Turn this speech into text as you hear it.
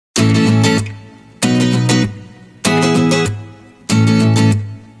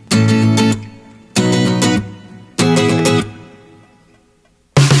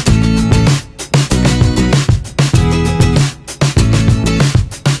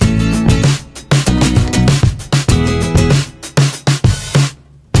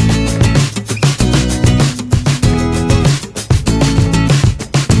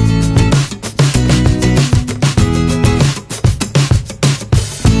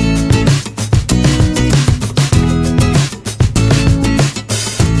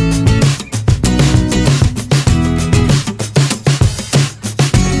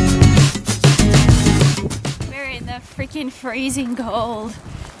freezing cold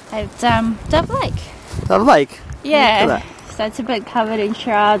at Dove Lake. Dove Lake? Yeah, so it's a bit covered in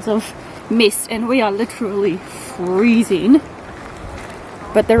shrouds of mist and we are literally freezing.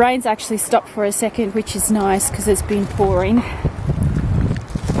 But the rain's actually stopped for a second, which is nice because it's been pouring.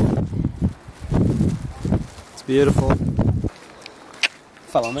 It's beautiful.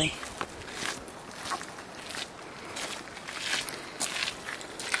 Follow me.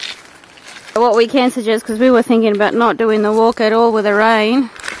 What we can suggest, because we were thinking about not doing the walk at all with the rain.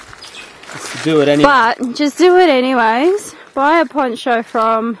 Just do it anyway. But just do it anyways. Buy a poncho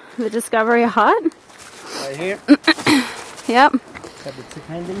from the Discovery Hut. Right here. Yep. Have the tip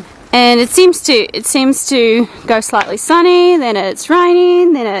handle. And it seems to go slightly sunny, then it's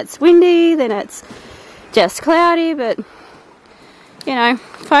raining, then it's windy, then it's just cloudy, but you know,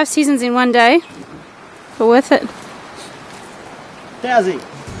 5 seasons in one day. But worth it. Dowsy.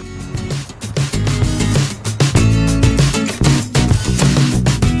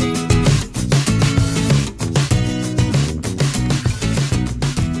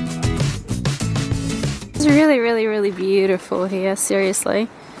 It's really beautiful here, seriously.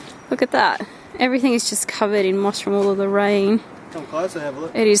 Look at that. Everything is just covered in moss from all of the rain. Come closer, have a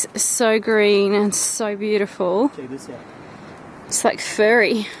look. It is so green and so beautiful. Check this out. It's like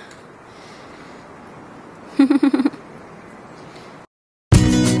furry.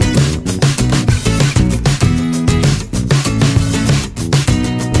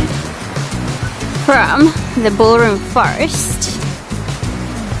 From the Ballroom Forest,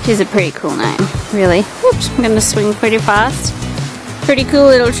 which is a pretty cool name, really. Oops, I'm going to swing pretty fast. Pretty cool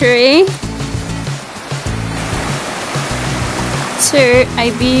little tree. To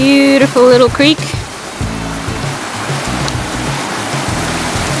a beautiful little creek.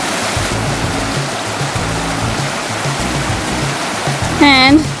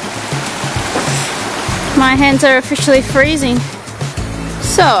 And my hands are officially freezing.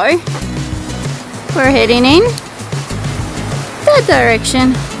 So, we're heading in that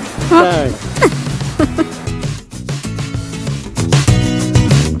direction. Oh.